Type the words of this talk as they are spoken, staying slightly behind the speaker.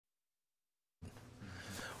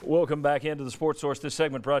Welcome back into the Sports Source. This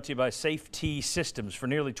segment brought to you by Safety Systems. For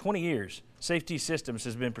nearly 20 years, Safety Systems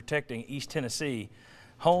has been protecting East Tennessee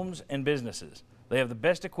homes and businesses. They have the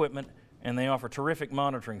best equipment, and they offer terrific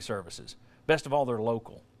monitoring services. Best of all, they're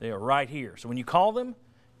local. They are right here. So when you call them,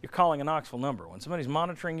 you're calling a Knoxville number. When somebody's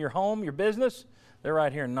monitoring your home, your business, they're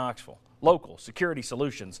right here in Knoxville. Local security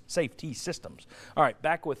solutions, Safety Systems. All right,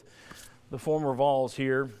 back with the former Vols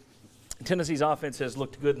here. Tennessee's offense has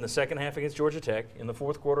looked good in the second half against Georgia Tech, in the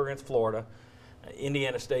fourth quarter against Florida,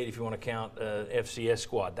 Indiana State, if you want to count FCS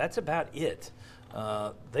squad. That's about it.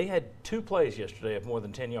 They had 2 plays yesterday of more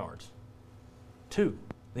than 10 yards. 2,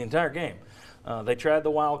 the entire game. They tried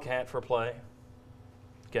the Wildcat for a play.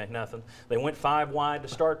 Okay, nothing. They went 5 wide to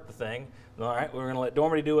start the thing. All right, we're going to let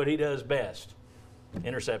Dormady do what he does best.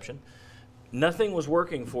 Interception. Nothing was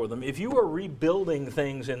working for them. If you were rebuilding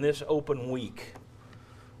things in this open week,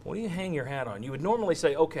 what do you hang your hat on? You would normally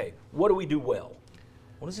say, okay, what do we do well?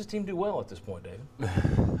 What does this team do well at this point, David?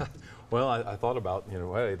 Well, I thought about,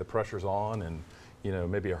 hey, the pressure's on and,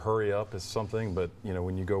 maybe a hurry up is something, but,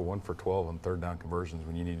 when you go 1 for 12 on third down conversions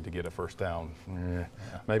when you needed to get a first down,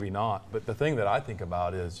 maybe not. But the thing that I think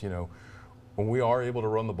about is, when we are able to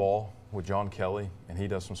run the ball with John Kelly and he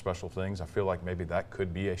does some special things, I feel like maybe that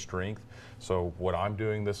could be a strength. So what I'm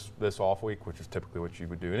doing this off week, which is typically what you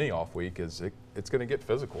would do any off week, is it's going to get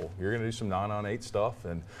physical. You're going to do some 9-on-8 stuff,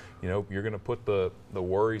 and you're going to put the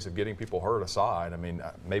worries of getting people hurt aside. I mean,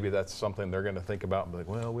 maybe that's something they're going to think about and be like,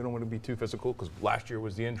 well, we don't want to be too physical because last year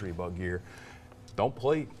was the injury bug year. Don't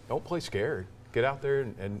play scared. Get out there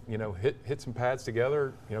and hit some pads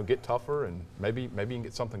together. Get tougher, and maybe you can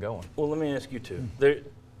get something going. Well, let me ask you too.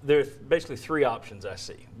 There's basically 3 options I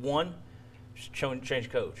see. One, change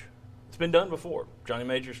coach. It's been done before. Johnny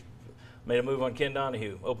Majors made a move on Ken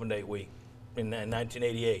Donahue, open date week in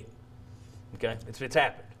 1988. Okay, it's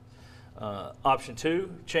happened. Option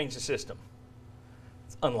 2, change the system.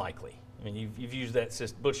 It's unlikely. I mean, you've used that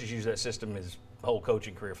system. Butch has used that system his whole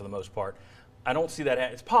coaching career for the most part. I don't see that.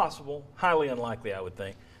 It's possible, highly unlikely, I would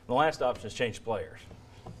think. And the last option is change players.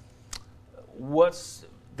 What's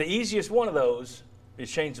the easiest one of those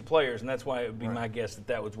is change the players, and that's why it would be my guess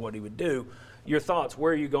that was what he would do. Your thoughts?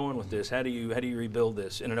 Where are you going with this? How do you rebuild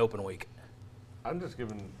this in an open week? I'm just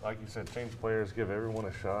giving, like you said, change players, give everyone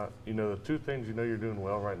a shot. The 2 things you're doing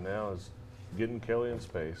well right now is getting Kelly in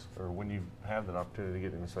space, or when you have that opportunity to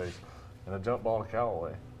get him in space, and a jump ball to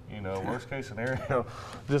Callaway. Worst case scenario,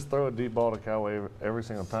 just throw a deep ball to Callaway every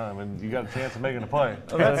single time, and you got a chance of making a play.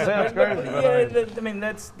 That sounds crazy. I mean,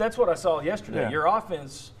 that's what I saw yesterday. Yeah. Your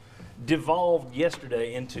offense devolved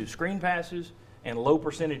yesterday into screen passes and low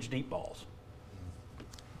percentage deep balls.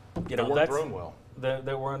 They weren't thrown well.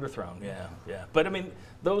 They were underthrown, yeah. But, I mean,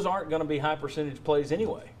 those aren't going to be high percentage plays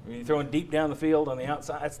anyway. I mean, you're throwing deep down the field on the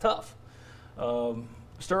outside. That's tough.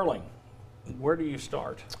 Sterling, where do you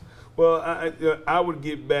start? Well, I would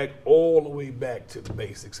get back all the way back to the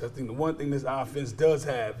basics. I think the one thing this offense does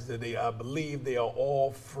have is that I believe they are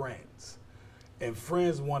all friends. And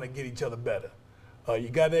friends want to get each other better. You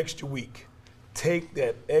got an extra week. Take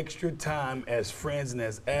that extra time as friends and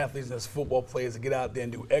as athletes and as football players to get out there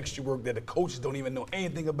and do extra work that the coaches don't even know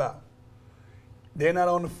anything about. They're not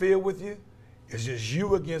on the field with you. It's just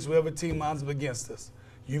you against whoever team lines up against us.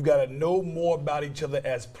 You've got to know more about each other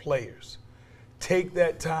as players. Take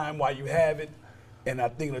that time while you have it, and I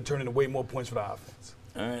think it'll turn into way more points for the offense.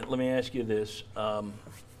 All right, let me ask you this.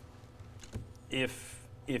 If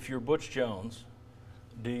you're Butch Jones,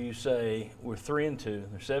 do you say we're 3-2,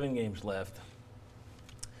 there's 7 games left,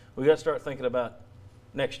 we got to start thinking about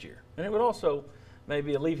next year? And it would also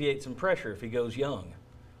maybe alleviate some pressure if he goes young.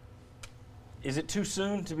 Is it too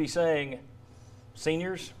soon to be saying,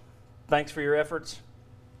 seniors, thanks for your efforts,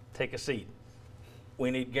 take a seat?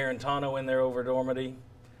 We need Garantano in there over Dormady.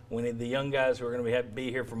 We need the young guys who are going to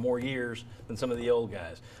be here for more years than some of the old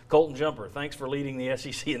guys. Colton Jumper, thanks for leading the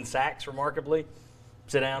SEC in sacks remarkably.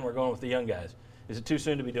 Sit down, we're going with the young guys. Is it too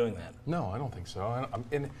soon to be doing that? No, I don't think so.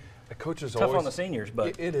 And the coaches tough on the seniors,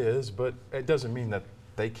 but it is, but it doesn't mean that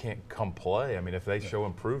they can't come play. I mean, if they show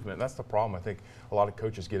improvement, that's the problem I think a lot of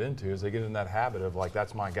coaches get into is they get in that habit of like,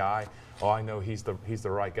 that's my guy. Oh, I know he's the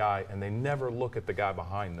right guy, and they never look at the guy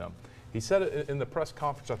behind them. He said it in the press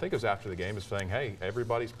conference, I think it was after the game, is saying, hey,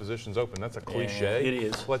 everybody's position's open. That's a cliche. It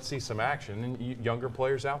is. Let's see some action. And younger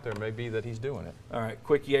players out there, maybe that he's doing it. All right,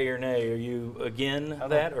 quick yay or nay. Are you again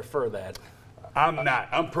that or for that? I'm not.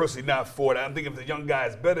 I'm personally not for it. I think if the young guy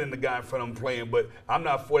is better than the guy in front of him playing, but I'm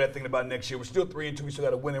not for that thinking about next year. We're still 3-2. We still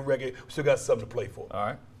got a winning record. We still got something to play for. All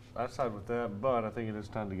right. I side with that, but I think it is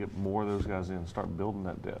time to get more of those guys in and start building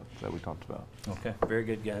that depth that we talked about. Okay, very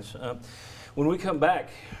good, guys. When we come back,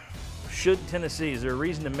 Should Tennessee, is there a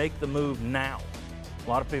reason to make the move now? A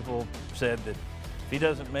lot of people said that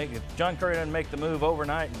if John Curry doesn't make the move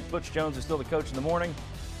overnight and Butch Jones is still the coach in the morning,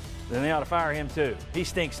 then they ought to fire him too. He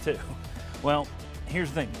stinks too. Well, here's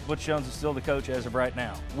the thing. Butch Jones is still the coach as of right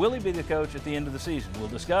now. Will he be the coach at the end of the season? We'll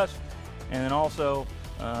discuss. And then also,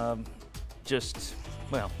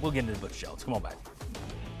 we'll get into Butch Jones. Come on back.